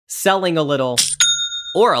Selling a little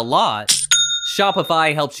or a lot,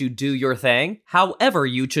 Shopify helps you do your thing, however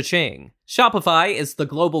you cha-ching. Shopify is the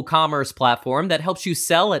global commerce platform that helps you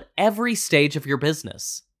sell at every stage of your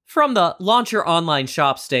business. From the launch your online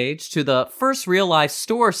shop stage to the first real-life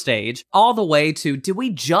store stage, all the way to do we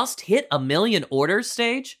just hit 1 million orders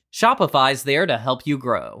stage, Shopify's there to help you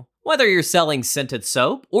grow. Whether you're selling scented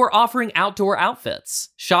soap or offering outdoor outfits,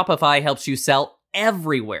 Shopify helps you sell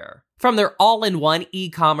everywhere. From their all-in-one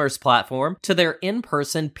e-commerce platform to their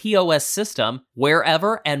in-person POS system,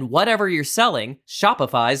 wherever and whatever you're selling,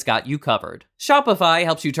 Shopify's got you covered. Shopify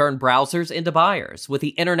helps you turn browsers into buyers with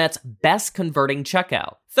the internet's best converting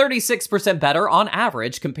checkout, 36% better on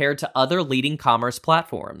average compared to other leading commerce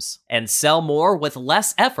platforms. And sell more with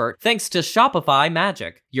less effort thanks to Shopify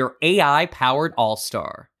Magic, your AI-powered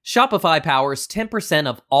all-star. Shopify powers 10%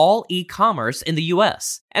 of all e-commerce in the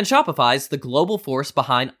US, and Shopify's the global force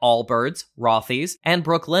behind Allbirds, Rothy's, and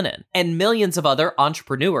Brooklinen, and millions of other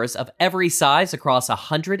entrepreneurs of every size across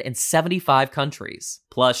 175 countries.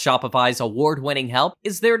 Plus, Shopify's award-winning help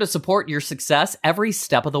is there to support your success every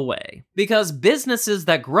step of the way. Because businesses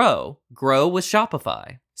that grow with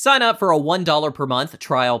Shopify. Sign up for a $1 per month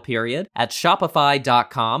trial period at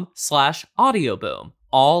shopify.com/audioboom,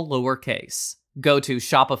 all lowercase. Go to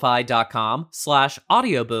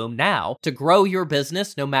shopify.com/audioboom now to grow your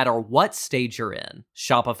business no matter what stage you're in.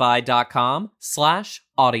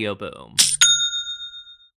 Shopify.com/audioboom.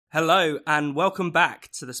 Hello and welcome back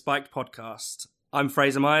to the Spiked podcast. I'm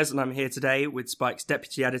Fraser Myers and I'm here today with Spike's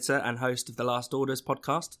deputy editor and host of the Last Orders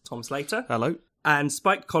podcast, Tom Slater. Hello. And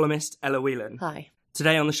Spiked columnist Ella Whelan. Hi.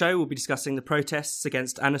 Today on the show we'll be discussing the protests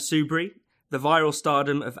against Anna Soubry, the viral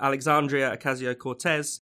stardom of Alexandria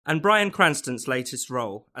Ocasio-Cortez, and Bryan Cranston's latest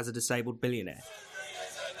role as a disabled billionaire.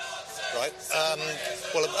 Right.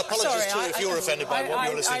 Well, apologies to you if you're offended by what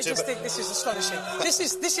you're listening to. I just think this is astonishing.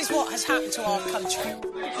 This is what has happened to our country.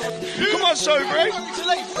 Come on, Soubry.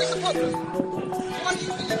 What's the problem?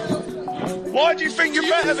 Why do you think you're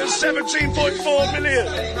better than 17.4 million?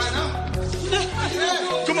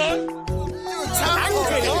 Come on.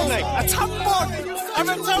 Angry, aren't they? A tampon. I'm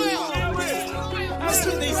a tampon.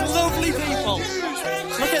 Listen to these lovely people.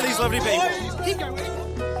 Look at these lovely people. Keep going.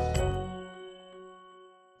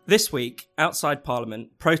 This week, outside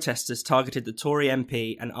Parliament, protesters targeted the Tory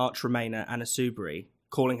MP and arch Remainer Anna Soubry,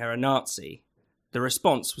 calling her a Nazi. The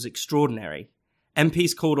response was extraordinary.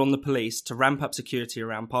 MPs called on the police to ramp up security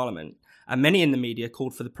around Parliament, and many in the media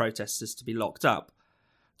called for the protesters to be locked up.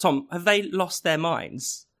 Tom, have they lost their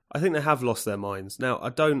minds? I think they have lost their minds. Now, I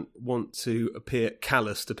don't want to appear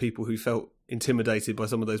callous to people who felt intimidated by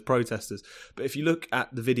some of those protesters, but if you look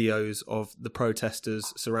at the videos of the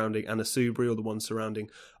protesters surrounding Anna Soubry or the ones surrounding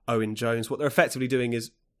Owen Jones, what they're effectively doing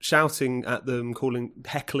is shouting at them,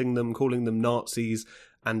 heckling them, calling them Nazis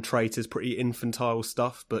and traitors, pretty infantile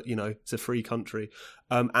stuff, but, you know, it's a free country,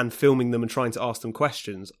 and filming them and trying to ask them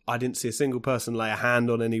questions. I didn't see a single person lay a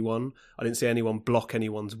hand on anyone. I didn't see anyone block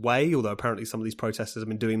anyone's way, although apparently some of these protesters have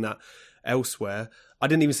been doing that elsewhere. I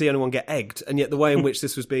didn't even see anyone get egged, and yet the way in which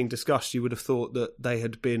this was being discussed, you would have thought that they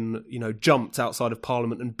had been, you know, jumped outside of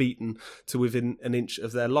Parliament and beaten to within an inch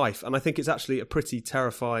of their life. And I think it's actually a pretty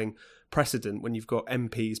terrifying precedent when you've got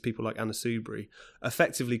MPs, people like Anna Soubry,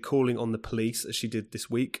 effectively calling on the police, as she did this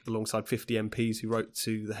week, alongside 50 MPs who wrote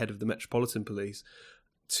to the head of the Metropolitan Police,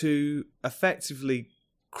 to effectively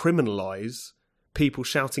criminalise people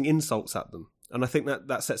shouting insults at them. And I think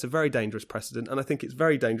that sets a very dangerous precedent. And I think it's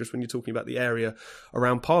very dangerous when you're talking about the area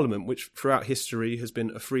around Parliament, which throughout history has been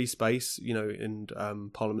a free space, you know, in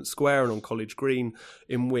Parliament Square and on College Green,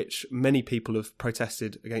 in which many people have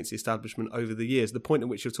protested against the establishment over the years. The point at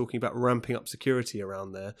which you're talking about ramping up security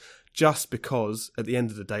around there, just because at the end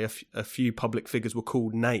of the day, a few public figures were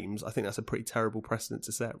called names, I think that's a pretty terrible precedent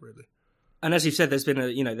to set, really. And as you've said, there's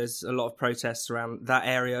a lot of protests around that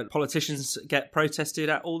area. Politicians get protested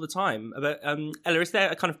at all the time. But Ella, is there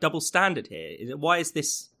a kind of double standard here? Why is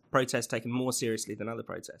this protest taken more seriously than other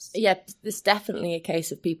protests? Yeah, there's definitely a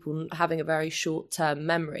case of people having a very short-term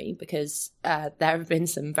memory, because there have been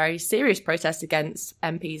some very serious protests against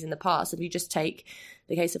MPs in the past. If you just take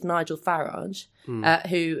the case of Nigel Farage,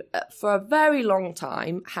 who for a very long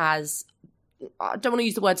time has, I don't want to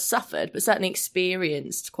use the word suffered, but certainly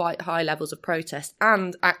experienced quite high levels of protest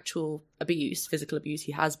and actual abuse, physical abuse.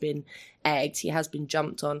 He has been egged, he has been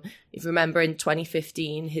jumped on. If you remember, in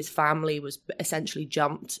 2015, his family was essentially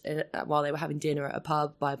jumped while they were having dinner at a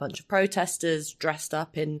pub by a bunch of protesters dressed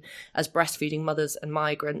up as breastfeeding mothers and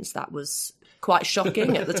migrants. That was quite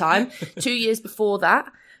shocking at the time. 2 years before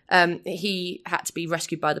that, He had to be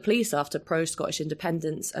rescued by the police after pro-Scottish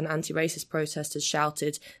independence and anti-racist protesters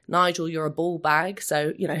shouted, "Nigel, you're a ball bag."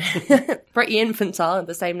 So, pretty infantile at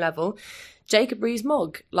the same level. Jacob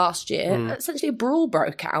Rees-Mogg last year, essentially a brawl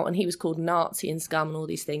broke out and he was called Nazi and scum and all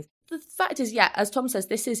these things. The fact is, as Tom says,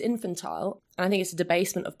 this is infantile. And I think it's a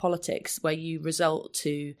debasement of politics where you resort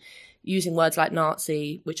to using words like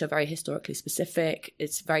Nazi, which are very historically specific.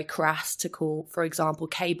 It's very crass to call, for example,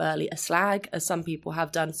 Kay Burley a slag, as some people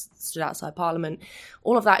have done, stood outside Parliament.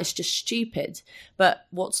 All of that is just stupid. But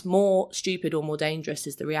what's more stupid or more dangerous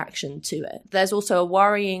is the reaction to it. There's also a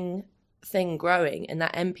worrying thing growing in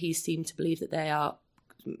that MPs seem to believe that they are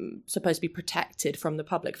supposed to be protected from the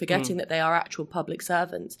public, forgetting that they are actual public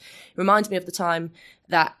servants. It reminds me of the time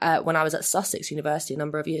that when I was at Sussex University a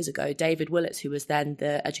number of years ago, David Willetts, who was then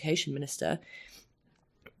the education minister,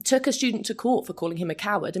 took a student to court for calling him a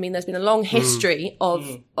coward. I mean, there's been a long history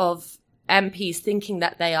of MPs thinking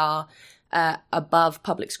that they are above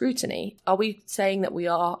public scrutiny. Are we saying that we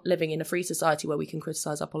are living in a free society where we can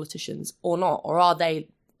criticise our politicians or not? Or are they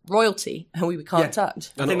royalty and we can't touch?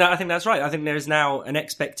 I think that's right. I think there is now an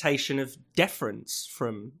expectation of deference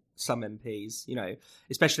from some MPs,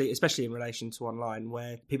 especially in relation to online,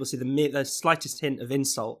 where people see the slightest hint of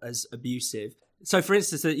insult as abusive. So, for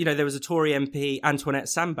instance, there was a Tory MP, Antoinette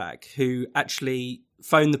Sandbag, who actually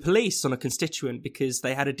phoned the police on a constituent because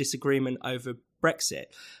they had a disagreement over Brexit.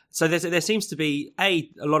 So there seems to be, A,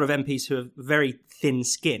 a lot of MPs who are very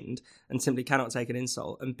thin-skinned and simply cannot take an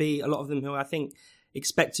insult, and B, a lot of them who I think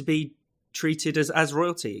expect to be treated as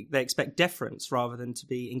royalty. They expect deference rather than to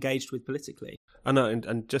be engaged with politically. I know,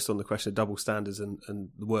 and just on the question of double standards and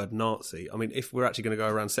the word Nazi, I mean, if we're actually going to go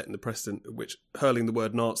around setting the precedent, which hurling the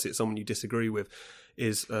word Nazi at someone you disagree with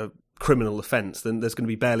is a criminal offence, then there's going to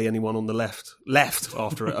be barely anyone on the left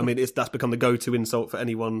after it. I mean, that's become the go-to insult for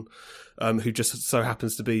anyone who just so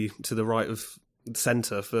happens to be to the right of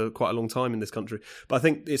centre for quite a long time in this country. But I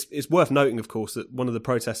think it's worth noting, of course, that one of the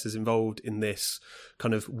protesters involved in this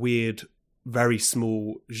kind of weird, very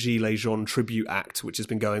small Gilets Jaunes tribute act, which has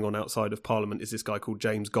been going on outside of Parliament, is this guy called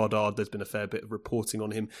James Goddard. There's been a fair bit of reporting on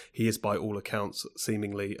him. He is, by all accounts,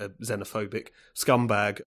 seemingly a xenophobic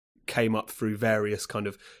scumbag. Came up through various kind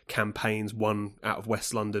of campaigns, one out of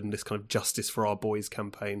West London, this kind of Justice for Our Boys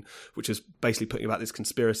campaign, which was basically putting about this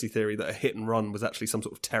conspiracy theory that a hit and run was actually some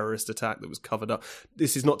sort of terrorist attack that was covered up.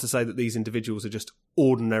 This is not to say that these individuals are just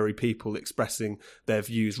ordinary people expressing their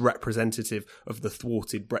views representative of the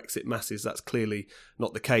thwarted Brexit masses. That's clearly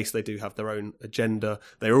not the case. They do have their own agenda.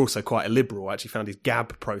 They're also quite a liberal. I actually found his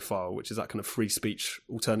Gab profile, which is that kind of free speech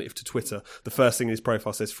alternative to Twitter. The first thing in his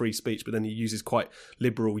profile says free speech, but then he uses quite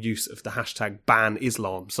liberal use of the hashtag ban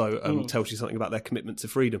Islam. So tells you something about their commitment to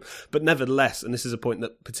freedom. But nevertheless, and this is a point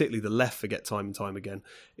that particularly the left forget time and time again,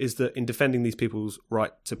 is that in defending these people's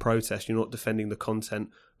right to protest, you're not defending the content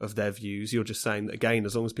of their views. You're just saying that, again,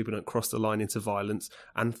 as long as people don't cross the line into violence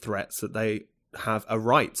and threats, that they have a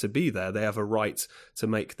right to be there. They have a right to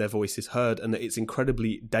make their voices heard, and that it's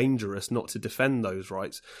incredibly dangerous not to defend those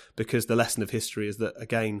rights, because the lesson of history is that,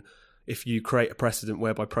 again, if you create a precedent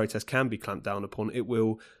whereby protest can be clamped down upon, it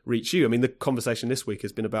will reach you. I mean, the conversation this week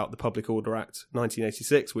has been about the Public Order Act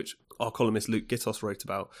 1986, which our columnist Luke Gittos wrote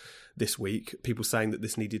about this week. People saying that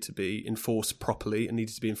this needed to be enforced properly and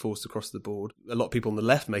needed to be enforced across the board. A lot of people on the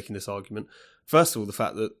left making this argument. First of all, the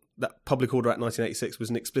fact that Public Order Act 1986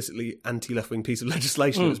 was an explicitly anti-left-wing piece of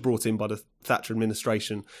legislation that was brought in by the Thatcher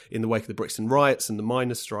administration in the wake of the Brixton riots and the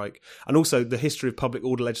miners' strike. And also the history of public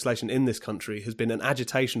order legislation in this country has been an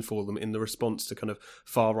agitation for them in the response to kind of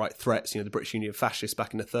far-right threats, the British Union fascists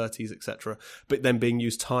back in the 30s, etc., but then being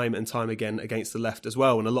used time and time again against the left as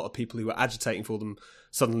well. And a lot of people who were agitating for them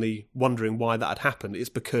suddenly wondering why that had happened. It's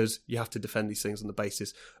because you have to defend these things on the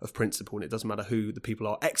basis of principle, and it doesn't matter who the people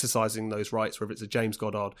are exercising those rights, whether it's a James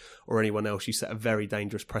Goddard or anyone else. You set a very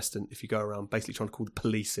dangerous precedent if you go around basically trying to call the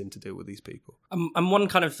police in to deal with these people. And one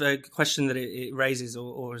kind of question that it raises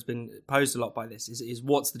or has been posed a lot by this is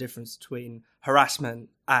what's the difference between harassment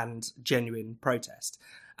and genuine protest?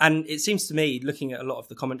 And it seems to me, looking at a lot of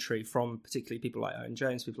the commentary from particularly people like Owen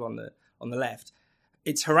Jones, people on the left,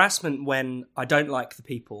 it's harassment when I don't like the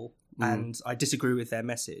people and I disagree with their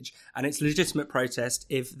message, and it's legitimate protest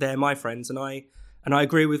if they're my friends and I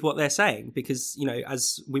agree with what they're saying. Because,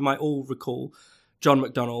 as we might all recall, John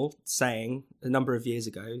McDonnell saying a number of years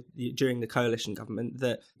ago during the coalition government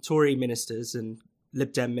that Tory ministers and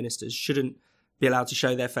Lib Dem ministers shouldn't be allowed to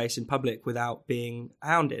show their face in public without being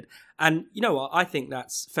hounded. And you know what? I think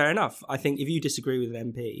that's fair enough. I think if you disagree with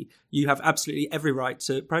an MP, you have absolutely every right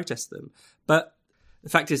to protest them. But the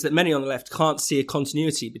fact is that many on the left can't see a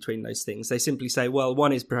continuity between those things. They simply say, well,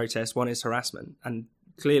 one is protest, one is harassment. And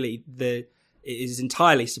clearly it is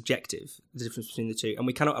entirely subjective, the difference between the two, and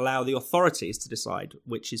we cannot allow the authorities to decide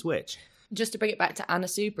which is which. Just to bring it back to Anna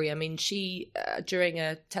Soubry, I mean, she, during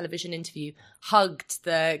a television interview, hugged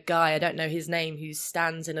the guy, I don't know his name, who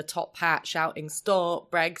stands in a top hat shouting, "Stop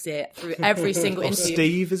Brexit," through every single interview.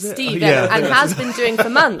 Steve, is it? Steve, Yeah. and has been doing for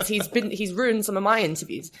months. He's ruined some of my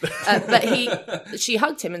interviews. But she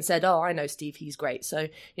hugged him and said, "Oh, I know Steve, he's great." So,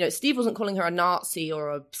 Steve wasn't calling her a Nazi or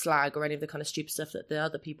a slag or any of the kind of stupid stuff that the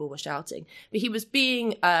other people were shouting. But he was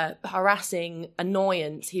being harassing,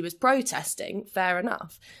 annoyance. He was protesting, fair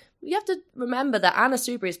enough. You have to remember that Anna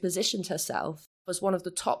Soubry has positioned herself as one of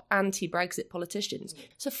the top anti-Brexit politicians.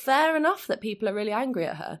 So fair enough that people are really angry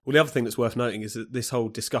at her. Well, the other thing that's worth noting is that this whole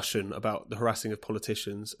discussion about the harassing of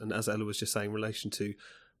politicians, and as Ella was just saying in relation to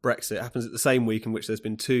Brexit, happens at the same week in which there's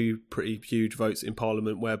been two pretty huge votes in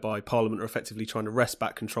Parliament whereby Parliament are effectively trying to wrest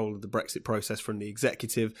back control of the Brexit process from the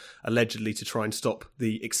executive, allegedly to try and stop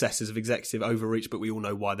the excesses of executive overreach, but we all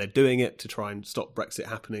know why they're doing it, to try and stop Brexit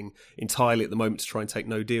happening entirely at the moment, to try and take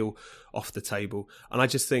no deal off the table. And I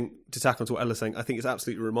just think, to tackle on to what Ella's saying, I think it's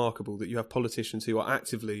absolutely remarkable that you have politicians who are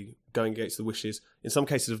actively going against the wishes, in some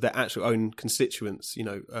cases, of their actual own constituents.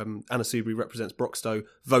 Anna Soubry represents Broxtowe,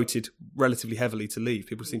 voted relatively heavily to leave.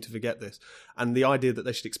 People seem to forget this. And the idea that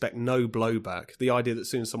they should expect no blowback, the idea that as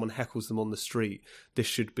soon as someone heckles them on the street, this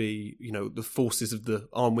should be, the forces of the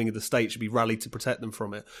armed wing of the state should be rallied to protect them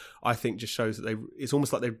from it, I think just shows that it's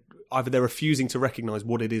almost like they're refusing to recognise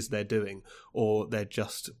what it is they're doing, or they're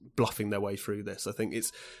just bluffing their way through this. I think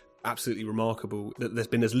it's absolutely remarkable that there's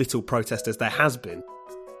been as little protest as there has been.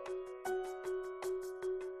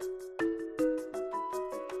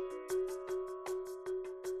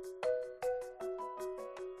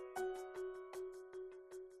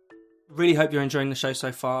 Really hope you're enjoying the show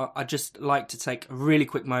so far. I'd just like to take a really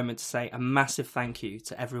quick moment to say a massive thank you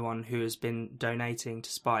to everyone who has been donating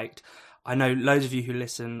to Spiked. I know loads of you who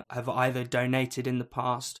listen have either donated in the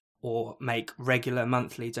past or make regular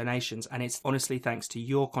monthly donations, and it's honestly thanks to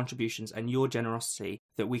your contributions and your generosity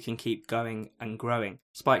that we can keep going and growing.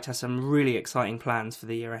 Spiked has some really exciting plans for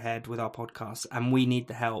the year ahead with our podcast, and we need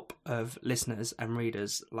the help of listeners and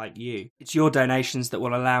readers like you. It's your donations that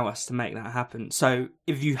will allow us to make that happen. So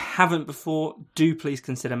if you haven't before, do please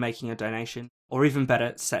consider making a donation, or even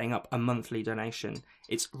better, setting up a monthly donation.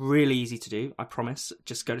 It's really easy to do, I promise.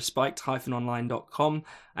 Just go to spiked-online.com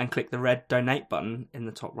and click the red donate button in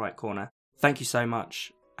the top right corner. Thank you so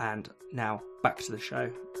much, and now back to the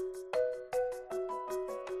show.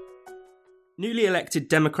 Newly elected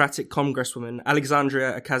Democratic Congresswoman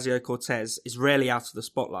Alexandria Ocasio-Cortez is rarely out of the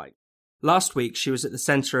spotlight. Last week, she was at the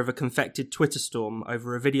centre of a confected Twitter storm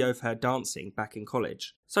over a video of her dancing back in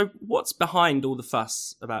college. So what's behind all the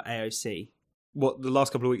fuss about AOC? What the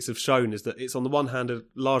last couple of weeks have shown is that it's on the one hand a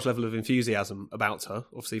large level of enthusiasm about her,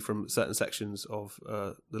 obviously from certain sections of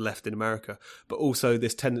the left in America, but also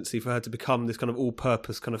this tendency for her to become this kind of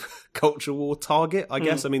all-purpose kind of culture war target, I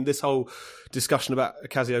guess. I mean, this whole discussion about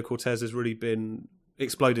Ocasio-Cortez has really been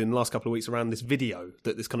exploded in the last couple of weeks around this video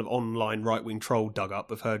that this kind of online right-wing troll dug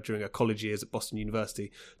up of her during her college years at Boston University,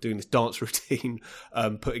 doing this dance routine,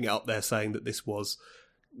 putting it up there saying that this was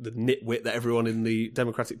the nitwit that everyone in the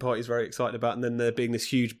Democratic Party is very excited about, and then there being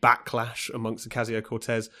this huge backlash amongst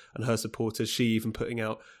Ocasio-Cortez and her supporters, she even putting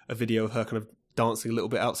out a video of her kind of dancing a little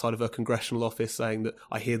bit outside of her congressional office saying that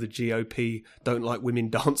I hear the GOP don't like women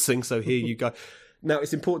dancing, so here you go. Now,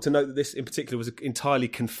 it's important to note that this in particular was an entirely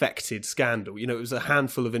confected scandal. It was a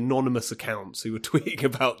handful of anonymous accounts who were tweeting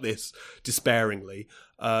about this despairingly.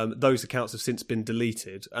 Those accounts have since been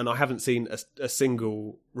deleted, and I haven't seen a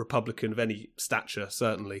single Republican of any stature,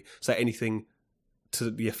 certainly, say anything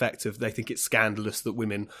to the effect of they think it's scandalous that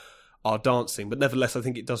women are dancing. But nevertheless, I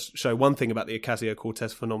think it does show one thing about the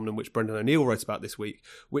Ocasio-Cortez phenomenon, which Brendan O'Neill wrote about this week,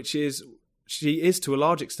 which is she is, to a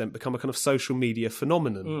large extent, become a kind of social media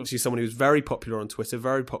phenomenon. She's someone who's very popular on Twitter,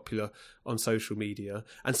 very popular on social media,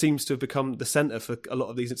 and seems to have become the centre for a lot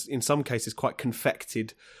of these, in some cases, quite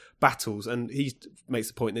confected battles. And he makes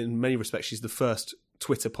the point that in many respects she's the first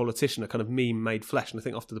Twitter politician, a kind of meme made flesh. And I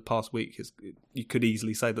think after the past week, you could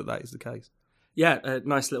easily say that is the case. Yeah,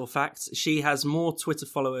 nice little fact. She has more Twitter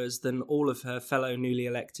followers than all of her fellow newly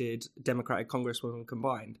elected Democratic Congresswomen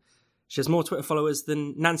combined. She has more Twitter followers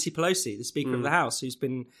than Nancy Pelosi, the Speaker of the House, who's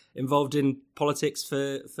been involved in politics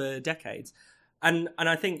for decades. And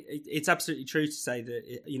I think it's absolutely true to say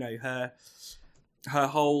that, her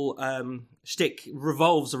whole shtick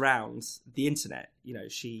revolves around the internet.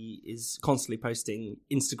 She is constantly posting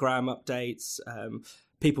Instagram updates.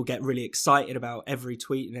 People get really excited about every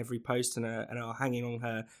tweet and every post and are hanging on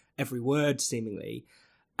her every word, seemingly.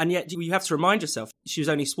 And yet you have to remind yourself, she was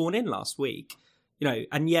only sworn in last week. You know,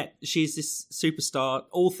 and yet she's this superstar,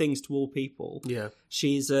 all things to all people. Yeah.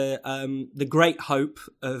 She's the great hope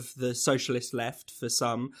of the socialist left for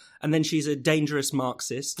some, and then she's a dangerous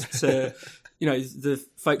Marxist to, you know, the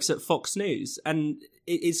folks at Fox News. And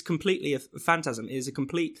it is completely a phantasm. It is a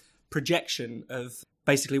complete projection of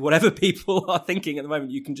basically whatever people are thinking at the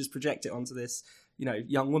moment. You can just project it onto this, you know,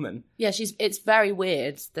 young woman. Yeah, it's very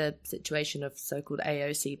weird, the situation of so-called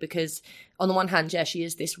AOC, because on the one hand, yeah, she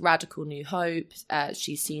is this radical new hope.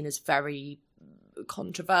 She's seen as very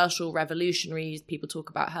controversial, revolutionary. People talk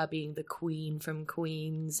about her being the queen from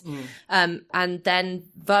Queens. And then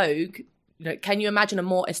Vogue, you know, can you imagine a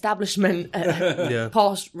more establishment,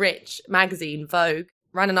 posh, rich magazine, Vogue,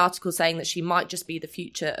 ran an article saying that she might just be the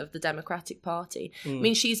future of the Democratic Party. I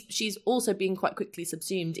mean, she's also being quite quickly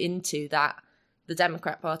subsumed into that. The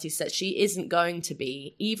Democrat Party said she isn't going to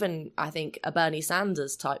be even, I think, a Bernie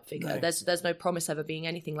Sanders type figure. No. There's no promise of her being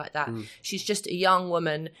anything like that. She's just a young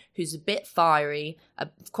woman who's a bit fiery,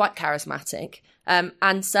 quite charismatic,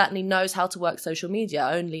 and certainly knows how to work social media.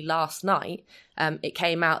 Only last night, it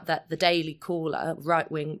came out that the Daily Caller,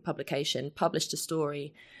 right-wing publication, published a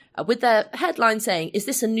story with the headline saying, "Is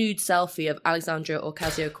this a nude selfie of Alexandria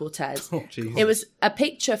Ocasio-Cortez?" It was a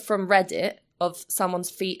picture from Reddit of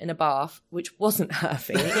someone's feet in a bath, which wasn't her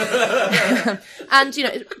feet. And, you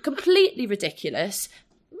know, completely ridiculous.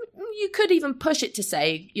 You could even push it to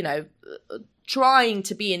say, you know, trying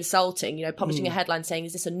to be insulting, you know, publishing a headline saying,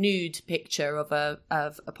 is this a nude picture of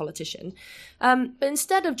a politician? But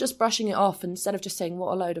instead of just brushing it off, instead of just saying,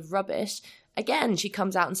 what a load of rubbish, again, she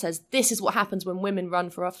comes out and says, this is what happens when women run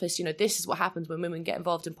for office. You know, this is what happens when women get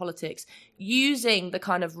involved in politics, using the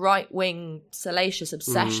kind of right-wing salacious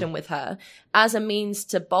obsession with her as a means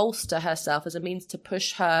to bolster herself, as a means to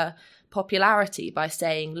push her popularity by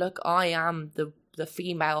saying, look, I am the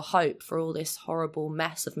female hope for all this horrible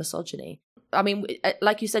mess of misogyny. I mean,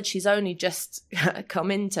 like you said, she's only just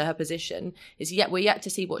come into her position. We're yet to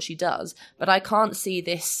see what she does, but I can't see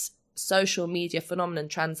this social media phenomenon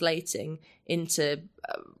translating into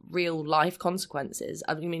real life consequences.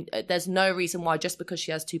 I mean, there's no reason why just because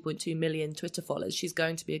she has 2.2 million Twitter followers, she's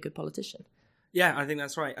going to be a good politician. Yeah, I think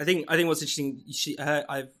that's right. I think what's interesting,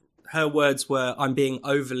 her words were, "I'm being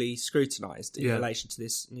overly scrutinised in relation to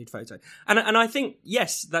this nude photo," and I think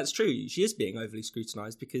yes, that's true. She is being overly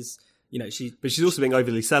scrutinised because, you know, but she's also being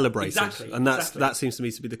overly celebrated, and that seems to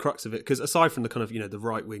me to be the crux of it. Because aside from the kind of, you know, the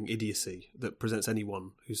right wing idiocy that presents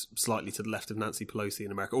anyone who's slightly to the left of Nancy Pelosi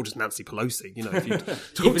in America, or just Nancy Pelosi, you know, if you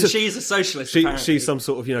even she's a socialist, she's some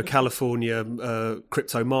sort of, you know, California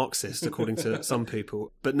crypto Marxist according to some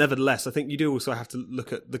people. But nevertheless, I think you do also have to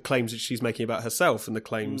look at the claims that she's making about herself and the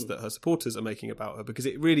claims that her supporters are making about her, because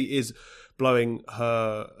it really is blowing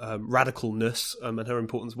her radicalness and her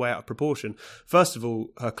importance way out of proportion. First of all,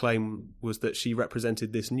 her claim was that she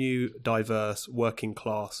represented this new, diverse, working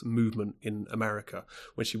class movement in America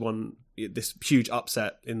when she won this huge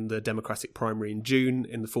upset in the Democratic primary in June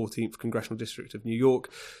in the 14th Congressional District of New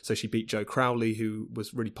York. So she beat Joe Crowley, who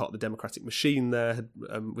was really part of the Democratic machine there,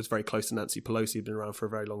 was very close to Nancy Pelosi, had been around for a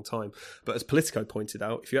very long time. But as Politico pointed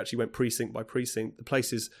out, if you actually went precinct by precinct, the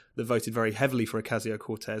places that voted very heavily for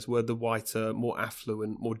Ocasio-Cortez were the whiter, more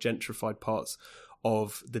affluent, more gentrified parts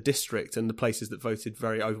of the district, and the places that voted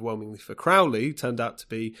very overwhelmingly for Crowley turned out to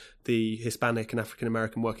be the Hispanic and African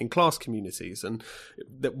American working class communities. And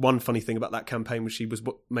that one funny thing about that campaign was she was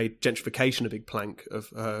what made gentrification a big plank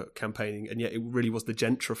of her campaigning, and yet it really was the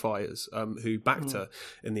gentrifiers who backed her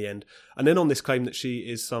in the end. And then on this claim that she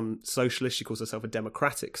is some socialist, she calls herself a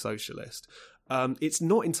democratic socialist. It's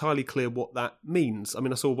not entirely clear what that means. I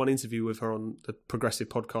mean, I saw one interview with her on the progressive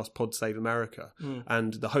podcast Pod Save America,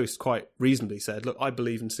 and the host quite reasonably said, look, I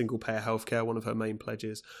believe in single-payer healthcare, one of her main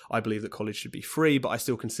pledges. I believe that college should be free, but I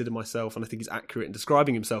still consider myself, and I think he's accurate in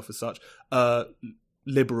describing himself as such,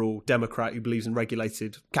 liberal Democrat who believes in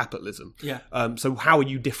regulated capitalism. So how are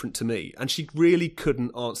you different to me? And she really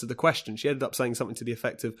couldn't answer the question. She ended up saying something to the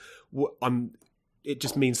effect of, it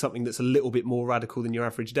just means something that's a little bit more radical than your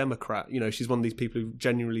average Democrat. You know, she's one of these people who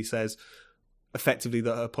genuinely says effectively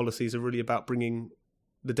that her policies are really about bringing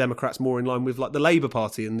the Democrats more in line with like the Labour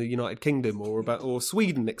Party in the United Kingdom or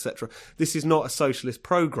Sweden, etc. This is not a socialist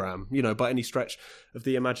programme, you know, by any stretch of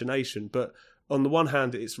the imagination. But on the one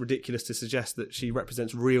hand, it's ridiculous to suggest that she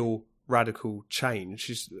represents real radical change.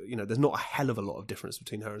 She's, there's not a hell of a lot of difference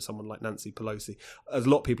between her and someone like Nancy Pelosi. As a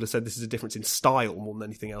lot of people have said, this is a difference in style more than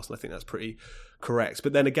anything else, and I think that's pretty correct.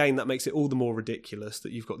 But then again, that makes it all the more ridiculous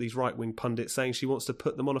that you've got these right-wing pundits saying she wants to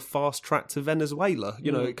put them on a fast track to Venezuela.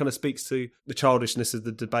 It kind of speaks to the childishness of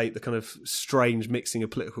the debate, the kind of strange mixing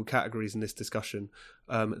of political categories in this discussion,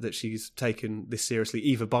 that she's taken this seriously,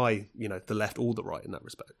 either by, the left or the right in that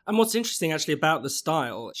respect. And what's interesting actually about the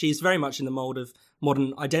style, she's very much in the mould of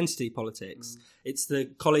modern identity politics. It's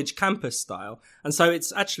the college campus style. And so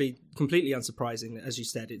it's actually completely unsurprising, as you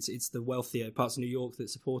said, it's the wealthier parts of New York that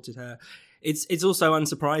supported her. It's also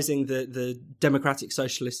unsurprising that the Democratic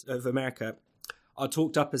Socialists of America are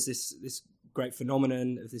talked up as this great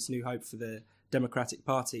phenomenon of this new hope for the Democratic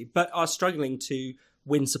Party, but are struggling to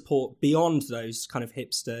win support beyond those kind of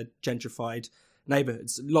hipster, gentrified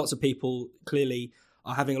neighbourhoods. Lots of people clearly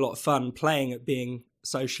are having a lot of fun playing at being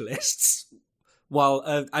socialists while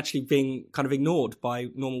actually being kind of ignored by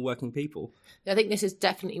normal working people. I think this is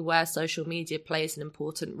definitely where social media plays an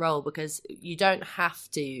important role, because you don't have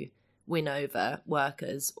to win over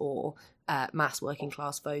workers or mass working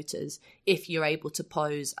class voters if you're able to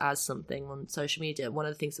pose as something on social media. One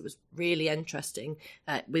of the things that was really interesting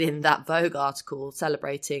within that Vogue article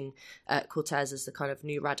celebrating Cortez as the kind of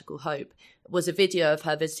new radical hope was a video of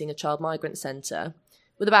her visiting a child migrant centre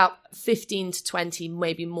with about 15 to 20,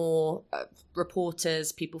 maybe more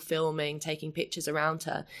reporters, people filming, taking pictures around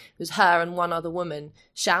her. It was her and one other woman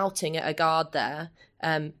shouting at a guard there,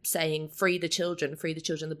 saying, free the children,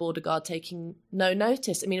 the border guard taking no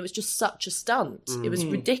notice. I mean, it was just such a stunt. It was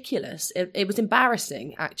ridiculous. It was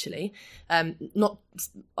embarrassing, actually. Not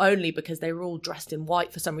only because they were all dressed in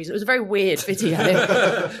white for some reason. It was a very weird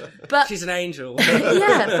video. But she's an angel.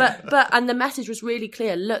 And the message was really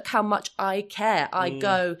clear. Look how much I care. I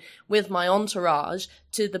go with my entourage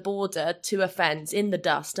to the border, to a fence, in the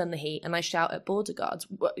dust and the heat, and I shout at border guards,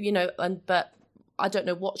 but I don't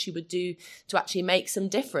know what she would do to actually make some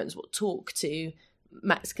difference. Talk to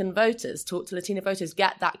Mexican voters, talk to Latino voters,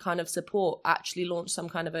 get that kind of support, actually launch some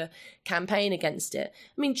kind of a campaign against it.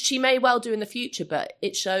 I mean, she may well do in the future, but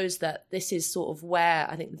it shows that this is sort of where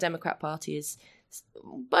I think the Democrat Party is,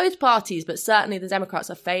 both parties, but certainly the Democrats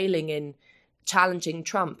are failing in challenging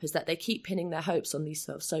Trump, is that they keep pinning their hopes on these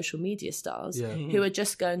sort of social media stars who are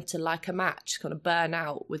just going to, like a match, kind of burn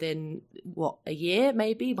out within, a year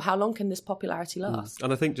maybe? How long can this popularity last?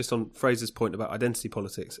 And I think just on Fraser's point about identity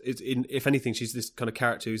politics, if anything, she's this kind of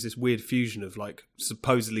character who's this weird fusion of like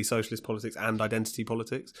supposedly socialist politics and identity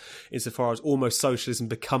politics, insofar as almost socialism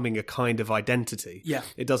becoming a kind of identity. Yeah.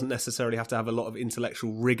 It doesn't necessarily have to have a lot of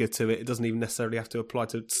intellectual rigour to it. It doesn't even necessarily have to apply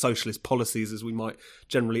to socialist policies as we might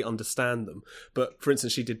generally understand them. But for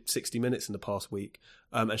instance, she did 60 Minutes in the past week,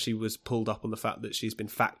 and she was pulled up on the fact that she's been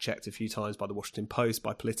fact-checked a few times by the Washington Post,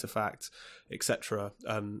 by PolitiFact, etc.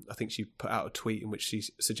 I think she put out a tweet in which she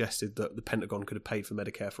suggested that the Pentagon could have paid for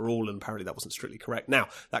Medicare for all, and apparently that wasn't strictly correct. Now,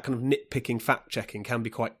 that kind of nitpicking fact-checking can be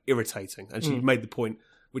quite irritating, and she made the point,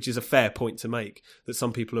 which is a fair point to make, that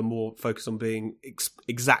some people are more focused on being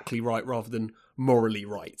exactly right rather than morally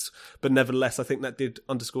right. But nevertheless, I think that did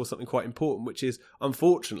underscore something quite important, which is,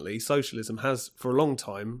 unfortunately, socialism has, for a long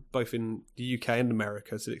time, both in the UK and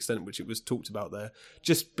America, to the extent in which it was talked about there,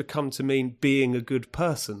 just become to mean being a good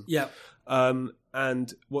person. Yeah.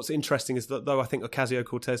 And what's interesting is that, though I think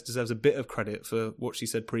Ocasio-Cortez deserves a bit of credit for what she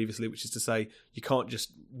said previously, which is to say you can't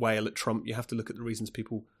just wail at Trump, you have to look at the reasons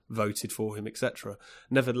people voted for him, etc.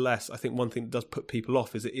 Nevertheless, I think one thing that does put people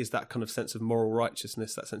off is it is that kind of sense of moral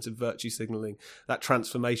righteousness, that sense of virtue signalling, that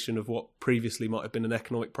transformation of what previously might have been an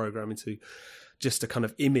economic program into just a kind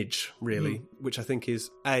of image, really, which I think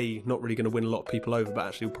is, A, not really going to win a lot of people over, but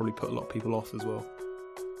actually will probably put a lot of people off as well.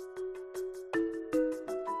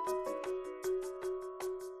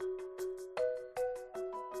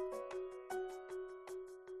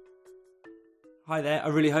 Hi there, I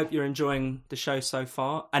really hope you're enjoying the show so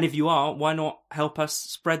far. And if you are, why not help us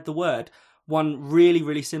spread the word? One really,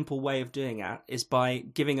 really simple way of doing that is by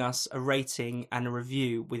giving us a rating and a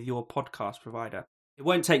review with your podcast provider. It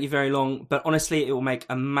won't take you very long, but honestly, it will make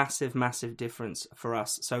a massive, massive difference for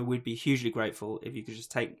us. So we'd be hugely grateful if you could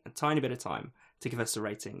just take a tiny bit of time to give us a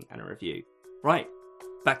rating and a review. Right,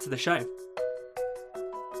 back to the show.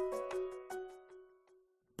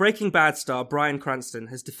 Breaking Bad star Bryan Cranston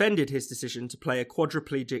has defended his decision to play a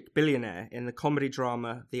quadriplegic billionaire in the comedy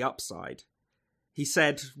drama The Upside. He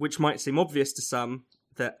said, which might seem obvious to some,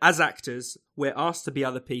 that as actors, we're asked to be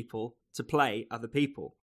other people, to play other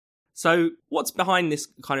people. So what's behind this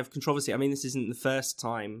kind of controversy? I mean, this isn't the first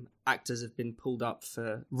time actors have been pulled up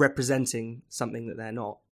for representing something that they're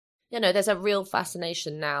not. There's a real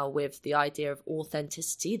fascination now with the idea of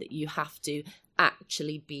authenticity, that you have to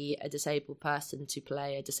actually be a disabled person to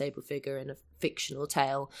play a disabled figure in a fictional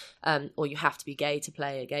tale, or you have to be gay to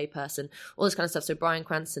play a gay person, all this kind of stuff. So Bryan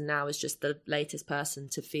Cranston now is just the latest person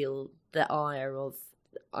to feel the ire of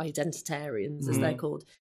identitarians, as they're called,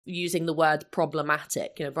 using the word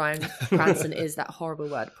problematic. Bryan Cranston is that horrible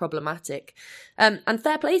word, problematic. And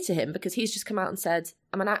fair play to him, because he's just come out and said,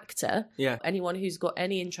 I'm an actor. Yeah. Anyone who's got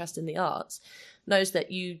any interest in the arts knows that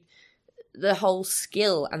the whole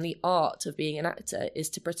skill and the art of being an actor is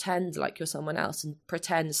to pretend like you're someone else, and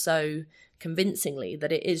pretend so convincingly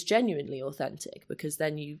that it is genuinely authentic, because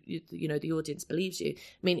then the audience believes you.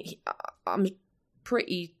 I mean, I'm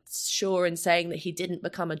pretty sure in saying that he didn't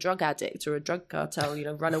become a drug addict or a drug cartel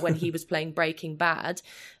runner when he was playing Breaking Bad.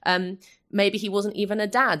 Maybe he wasn't even a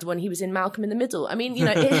dad when he was in Malcolm in the Middle. I mean,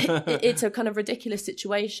 it's a kind of ridiculous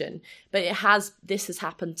situation, but this has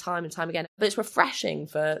happened time and time again. But it's refreshing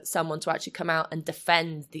for someone to actually come out and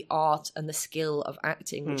defend the art and the skill of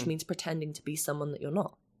acting, which means pretending to be someone that you're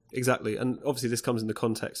not. Exactly. And obviously this comes in the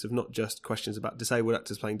context of not just questions about disabled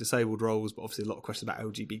actors playing disabled roles, but obviously a lot of questions about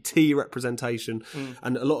LGBT representation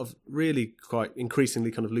and a lot of really quite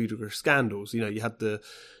increasingly kind of ludicrous scandals. You had the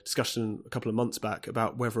discussion a couple of months back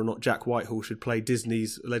about whether or not Jack Whitehall should play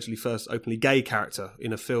Disney's allegedly first openly gay character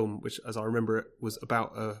in a film, which, as I remember it, was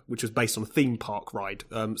which was based on a theme park ride.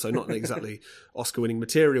 So not exactly Oscar-winning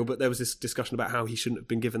material, but there was this discussion about how he shouldn't have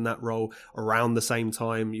been given that role. Around the same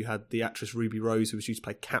time, you had the actress Ruby Rose, who was used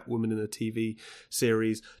to play Catwoman in a TV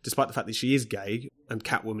series, despite the fact that she is gay, and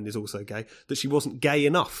Catwoman is also gay, that she wasn't gay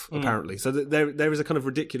enough, apparently. So there is a kind of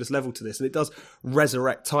ridiculous level to this, and it does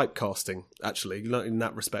resurrect typecasting, actually, in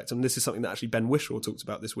that respect. And this is something that actually Ben Whishaw talked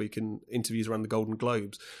about this week in interviews around the Golden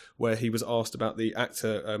Globes, where he was asked about the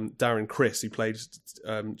actor Darren Criss, who played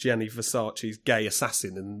Gianni Versace's gay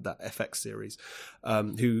assassin in that FX series,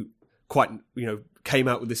 who quite, came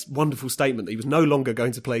out with this wonderful statement that he was no longer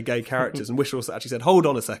going to play gay characters. And Whishaw actually said, hold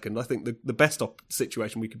on a second, I think the best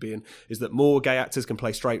situation we could be in is that more gay actors can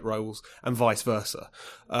play straight roles and vice versa.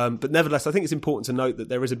 But nevertheless, I think it's important to note that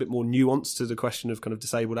there is a bit more nuance to the question of kind of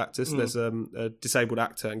disabled actors. There's a disabled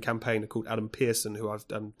actor and campaigner called Adam Pearson, who I've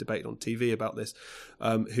debated on TV about this,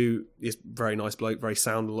 who is a very nice bloke, very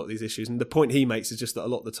sound on a lot of these issues. And the point he makes is just that a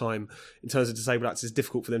lot of the time, in terms of disabled actors, it's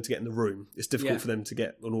difficult for them to get in the room. It's difficult for them to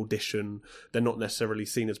get an audition. They're not necessarily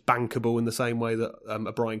seen as bankable in the same way that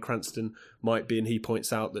a Bryan Cranston might be. And he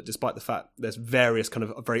points out that despite the fact there's various kind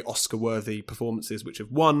of very Oscar-worthy performances which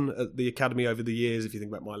have won at the Academy over the years, if you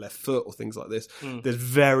think about My Left Foot or things like this, there's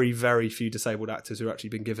very, very few disabled actors who have actually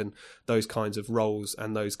been given those kinds of roles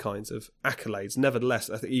and those kinds of accolades. Nevertheless,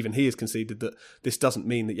 I think even he has conceded that this doesn't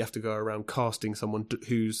mean that you have to go around casting someone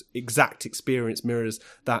whose exact experience mirrors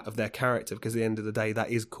that of their character, because at the end of the day, that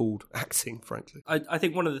is called acting, frankly. I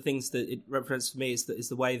think one of the things that it represents for me is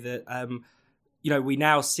the way that we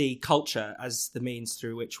now see culture as the means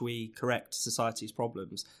through which we correct society's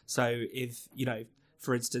problems. So if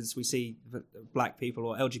for instance, we see black people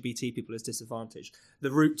or LGBT people as disadvantaged,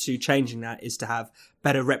 the route to changing that is to have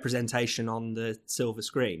better representation on the silver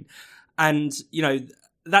screen. And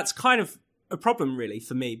that's kind of a problem really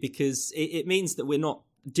for me, because it means that we're not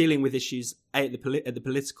dealing with issues at the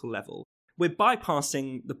political level. We're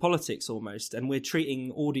bypassing the politics almost, and we're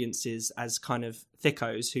treating audiences as kind of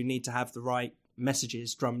thickos who need to have the right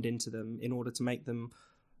messages drummed into them in order to make them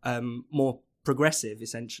more progressive,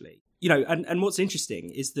 essentially. And what's interesting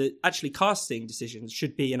is that actually casting decisions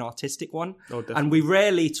should be an artistic one. Oh, definitely. And we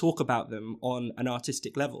rarely talk about them on an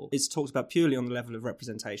artistic level. It's talked about purely on the level of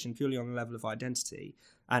representation, purely on the level of identity.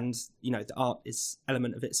 And, the art is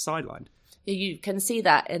element of it sidelined. You can see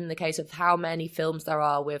that in the case of how many films there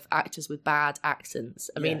are with actors with bad accents.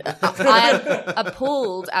 I mean, I am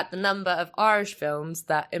appalled at the number of Irish films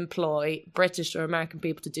that employ British or American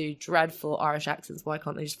people to do dreadful Irish accents. Why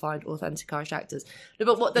can't they just find authentic Irish actors? No,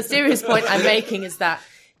 but what the serious point I'm making is that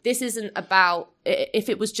this isn't about, if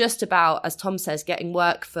it was just about, as Tom says, getting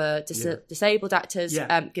work for disabled actors,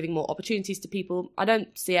 giving more opportunities to people, I don't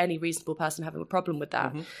see any reasonable person having a problem with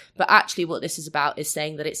that. But actually what this is about is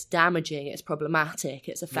saying that it's damaging, it's problematic,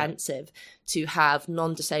 it's offensive to have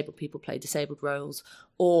non-disabled people play disabled roles,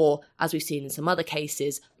 or, as we've seen in some other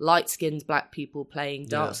cases, light-skinned black people playing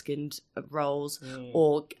dark-skinned roles,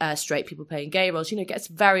 or straight people playing gay roles. It gets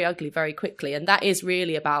very ugly very quickly. And that is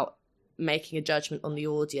really about making a judgment on the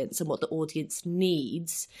audience and what the audience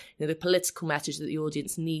needs, the political message that the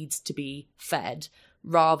audience needs to be fed,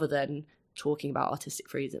 rather than talking about artistic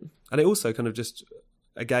freedom. And it also kind of just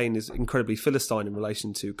again, is incredibly Philistine in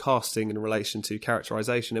relation to casting and in relation to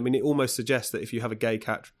characterization. I mean, it almost suggests that if you have a gay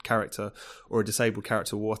character or a disabled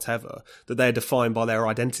character or whatever, that they're defined by their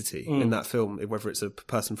identity in that film, whether it's a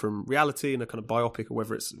person from reality in a kind of biopic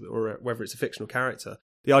or whether it's a fictional character.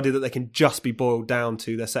 The idea that they can just be boiled down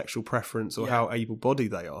to their sexual preference or how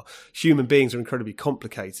able-bodied they are. Human beings are incredibly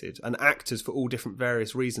complicated, and actors, for all different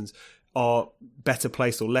various reasons, are better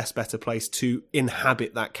placed or less better placed to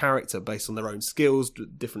inhabit that character based on their own skills,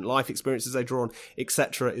 different life experiences they draw on,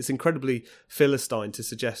 etc. It's incredibly Philistine to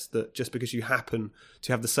suggest that just because you happen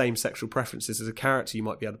to have the same sexual preferences as a character you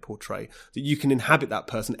might be able to portray, that you can inhabit that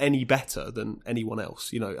person any better than anyone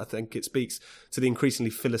else. You know, I think it speaks to the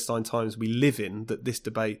increasingly Philistine times we live in that this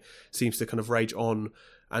debate seems to kind of rage on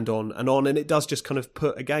and on and on, and it does just kind of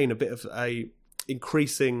put, again, a bit of a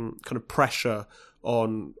increasing kind of pressure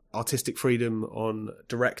on artistic freedom, on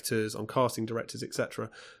directors, on casting directors,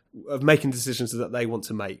 etc., of making decisions that they want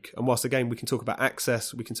to make. And whilst, again, we can talk about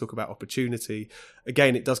access, we can talk about opportunity,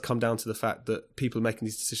 again, it does come down to the fact that people are making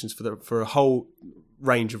these decisions for a whole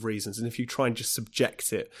range of reasons. And if you try and just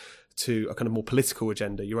subject it to a kind of more political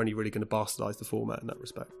agenda, you're only really going to bastardise the format in that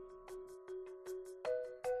respect.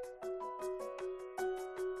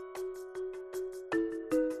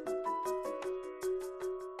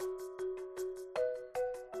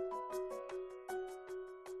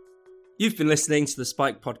 You've been listening to the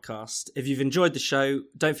Spike Podcast. If you've enjoyed the show,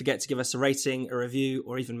 don't forget to give us a rating, a review,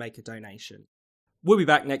 or even make a donation. We'll be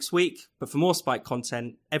back next week, but for more Spike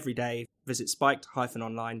content every day, visit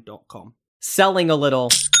spiked-online.com. Selling a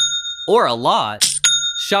little or a lot,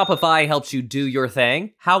 Shopify helps you do your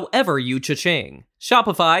thing, however you cha-ching.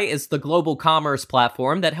 Shopify is the global commerce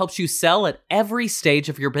platform that helps you sell at every stage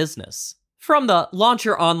of your business. From the launch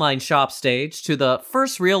your online shop stage to the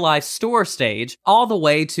first real-life store stage, all the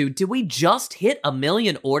way to do we just hit 1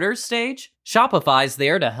 million orders stage? Shopify's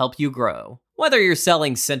there to help you grow. Whether you're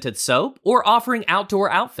selling scented soap or offering outdoor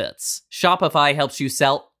outfits, Shopify helps you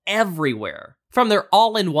sell everywhere. From their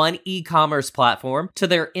all-in-one e-commerce platform to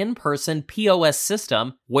their in-person POS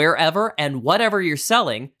system, wherever and whatever you're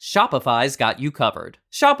selling, Shopify's got you covered.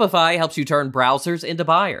 Shopify helps you turn browsers into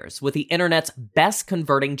buyers with the internet's best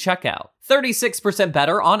converting checkout, 36%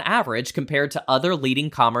 better on average compared to other leading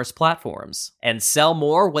commerce platforms. And sell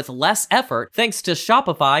more with less effort thanks to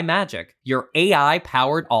Shopify Magic, your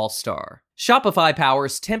AI-powered all-star. Shopify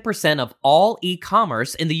powers 10% of all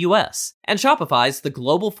e-commerce in the US, and Shopify's the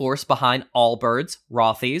global force behind Allbirds,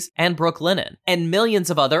 Rothy's, and Brooklinen, and millions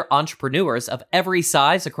of other entrepreneurs of every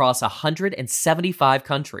size across 175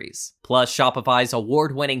 countries. Plus, Shopify's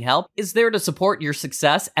award-winning help is there to support your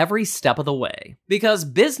success every step of the way. Because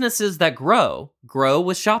businesses that grow, grow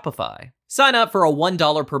with Shopify. Sign up for a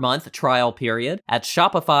 $1 per month trial period at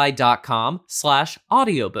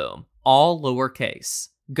shopify.com/audioboom, all lowercase.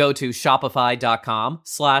 Go to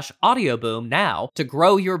shopify.com/audioboom now to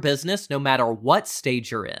grow your business no matter what stage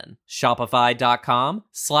you're in.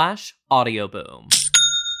 Shopify.com/audioboom.